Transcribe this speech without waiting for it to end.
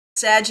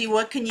Saggy,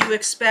 what can you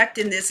expect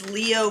in this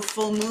Leo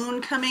full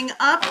moon coming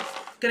up?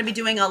 Going to be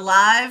doing a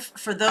live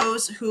for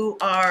those who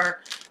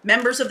are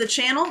members of the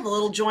channel. The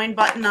little join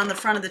button on the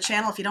front of the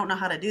channel if you don't know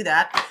how to do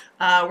that.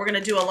 We're going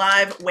to do a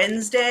live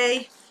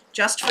Wednesday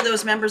just for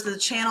those members of the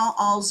channel,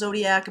 all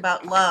zodiac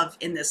about love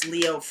in this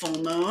Leo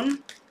full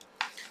moon,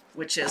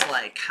 which is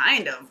like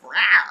kind of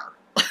rare.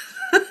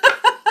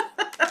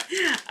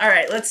 All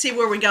right, let's see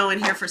where we're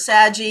going here for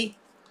Saggy.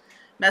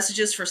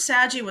 Messages for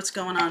Saggy. What's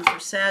going on for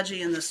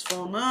Saggy in this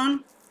full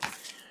moon?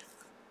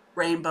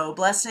 Rainbow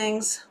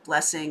blessings.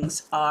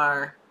 Blessings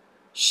are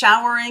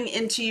showering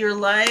into your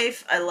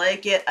life. I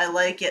like it. I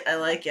like it. I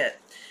like it.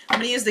 I'm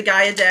going to use the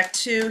Gaia deck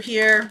too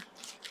here.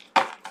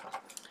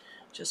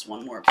 Just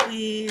one more,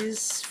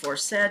 please, for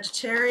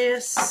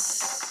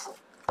Sagittarius.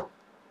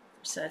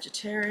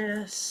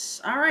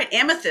 Sagittarius. All right,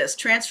 Amethyst,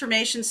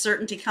 transformation,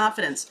 certainty,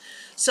 confidence.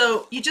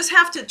 So you just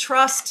have to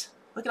trust.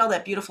 Look at all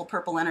that beautiful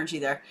purple energy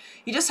there.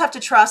 You just have to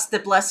trust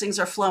that blessings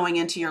are flowing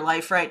into your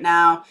life right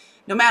now.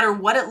 No matter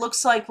what it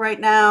looks like right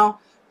now,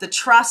 the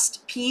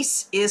trust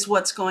piece is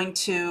what's going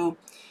to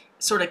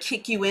sort of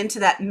kick you into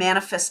that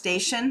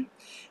manifestation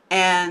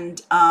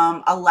and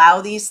allow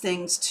these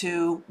things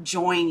to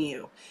join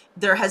you.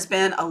 There has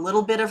been a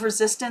little bit of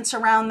resistance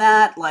around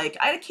that. Like,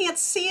 I can't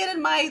see it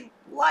in my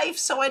life,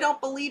 so I don't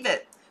believe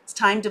it. It's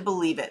time to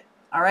believe it.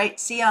 All right,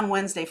 see you on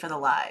Wednesday for the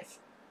live.